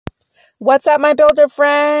What's up, my builder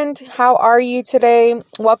friend? How are you today?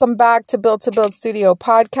 Welcome back to Build to Build Studio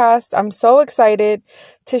podcast. I'm so excited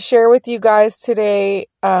to share with you guys today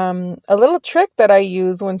a little trick that I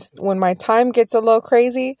use when my time gets a little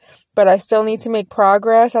crazy, but I still need to make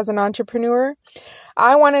progress as an entrepreneur.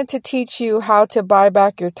 I wanted to teach you how to buy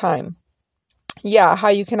back your time. Yeah, how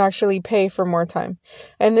you can actually pay for more time.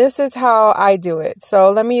 And this is how I do it. So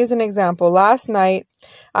let me use an example. Last night,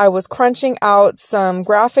 I was crunching out some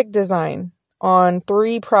graphic design on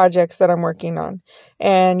 3 projects that I'm working on.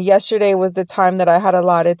 And yesterday was the time that I had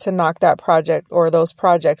allotted to knock that project or those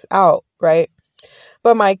projects out, right?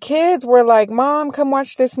 But my kids were like, "Mom, come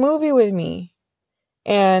watch this movie with me."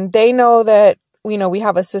 And they know that, we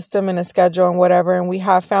have a system and a schedule and whatever, and we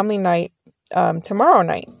have family night tomorrow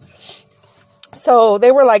night. So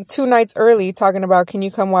they were like 2 nights early talking about, "Can you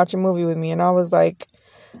come watch a movie with me?" And I was like,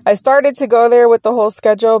 I started to go there with the whole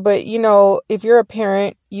schedule, but if you're a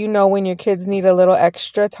parent, when your kids need a little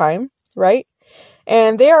extra time, right?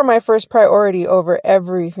 And they are my first priority over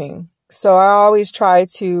everything. So I always try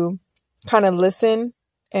to kind of listen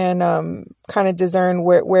and kind of discern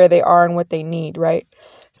where they are and what they need, right?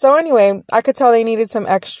 So anyway, I could tell they needed some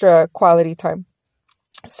extra quality time.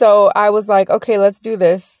 So I was like, okay, let's do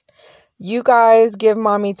this. You guys give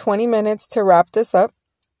mommy 20 minutes to wrap this up.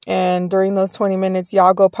 And during those 20 minutes,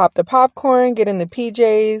 y'all go pop the popcorn, get in the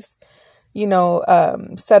PJs,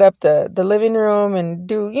 set up the living room and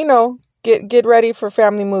do, get ready for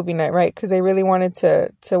family movie night, right? Because they really wanted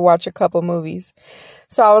to watch a couple movies.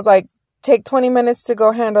 So I was like, take 20 minutes to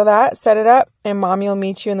go handle that, set it up, and mommy will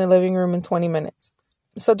meet you in the living room in 20 minutes.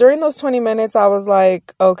 So during those 20 minutes, I was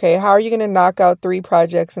like, okay, how are you going to knock out 3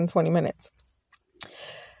 projects in 20 minutes?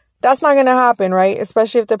 That's not going to happen, right?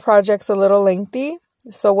 Especially if the project's a little lengthy.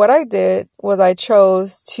 So what I did was I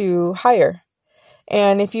chose to hire.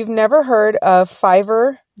 And if you've never heard of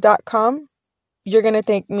Fiverr.com, you're going to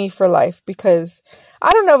thank me for life, because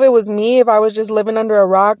I don't know if it was me, if I was just living under a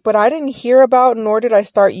rock, but I didn't hear about, nor did I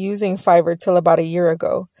start using Fiverr till about a year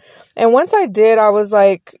ago. And once I did, I was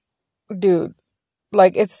like, dude,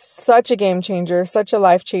 like it's such a game changer, such a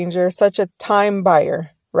life changer, such a time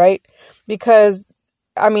buyer, right? Because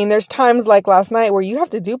there's times like last night where you have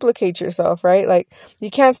to duplicate yourself, right? Like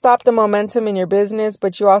you can't stop the momentum in your business,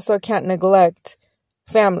 but you also can't neglect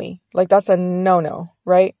family. Like that's a no-no,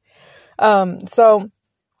 right? So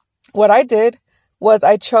what I did was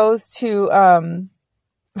I chose to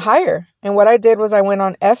hire. And what I did was I went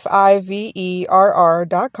on Fiverr.com,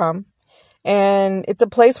 and it's a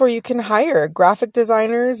place where you can hire graphic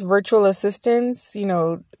designers, virtual assistants,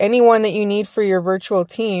 anyone that you need for your virtual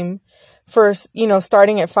team. First,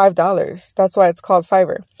 starting at $5. That's why it's called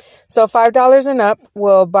Fiverr. So $5 and up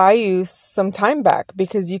will buy you some time back,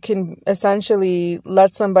 because you can essentially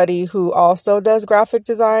let somebody who also does graphic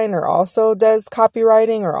design or also does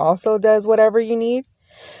copywriting or also does whatever you need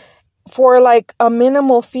for like a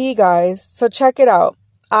minimal fee, guys. So check it out.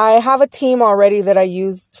 I have a team already that I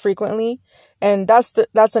use frequently. And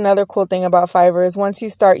that's another cool thing about Fiverr is once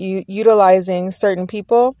you start utilizing certain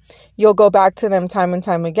people, you'll go back to them time and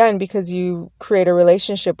time again because you create a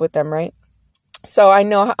relationship with them, right? So I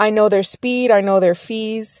know their speed, I know their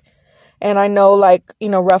fees, and I know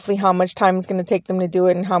roughly how much time it's going to take them to do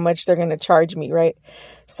it and how much they're going to charge me, right?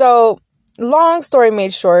 So long story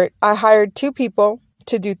made short, I hired 2 people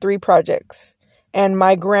to do 3 projects, and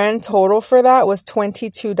my grand total for that was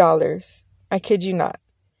 $22. I kid you not.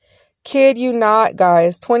 Kid you not,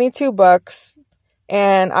 guys, $22,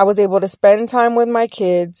 and I was able to spend time with my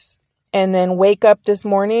kids and then wake up this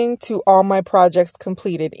morning to all my projects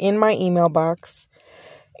completed in my email box.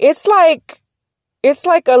 It's like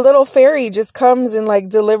a little fairy just comes and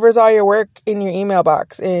delivers all your work in your email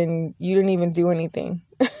box and you didn't even do anything.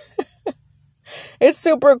 It's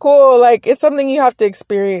super cool. It's something you have to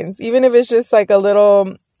experience, even if it's just a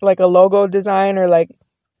little, a logo design or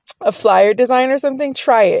a flyer design or something.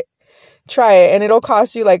 Try it, and it'll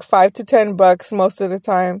cost you $5 to $10 most of the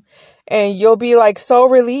time, and you'll be so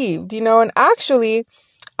relieved, and actually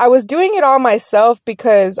I was doing it all myself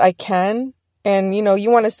because I can, and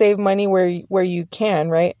you want to save money where you can,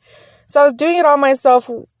 right? So I was doing it all myself,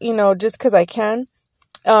 just because I can,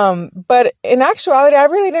 but in actuality I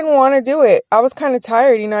really didn't want to do it. I was kind of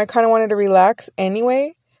tired, I kind of wanted to relax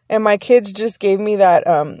anyway. And my kids just gave me that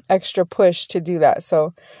extra push to do that.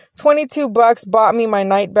 So $22 bought me my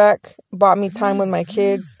night back, bought me time with my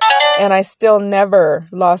kids, and I still never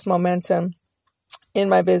lost momentum in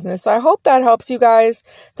my business. So I hope that helps you guys.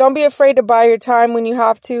 Don't be afraid to buy your time when you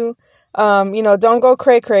have to. Don't go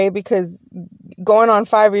cray-cray, because going on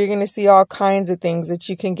Fiverr, you're going to see all kinds of things that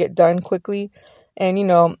you can get done quickly. And,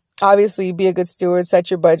 Obviously, be a good steward,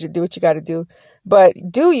 set your budget, do what you got to do. But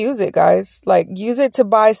do use it, guys. Like, use it to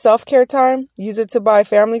buy self-care time, use it to buy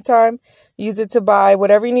family time, use it to buy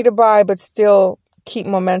whatever you need to buy, but still keep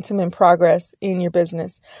momentum and progress in your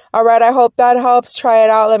business. All right, I hope that helps. Try it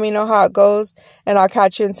out. Let me know how it goes, and I'll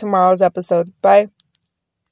catch you in tomorrow's episode. Bye.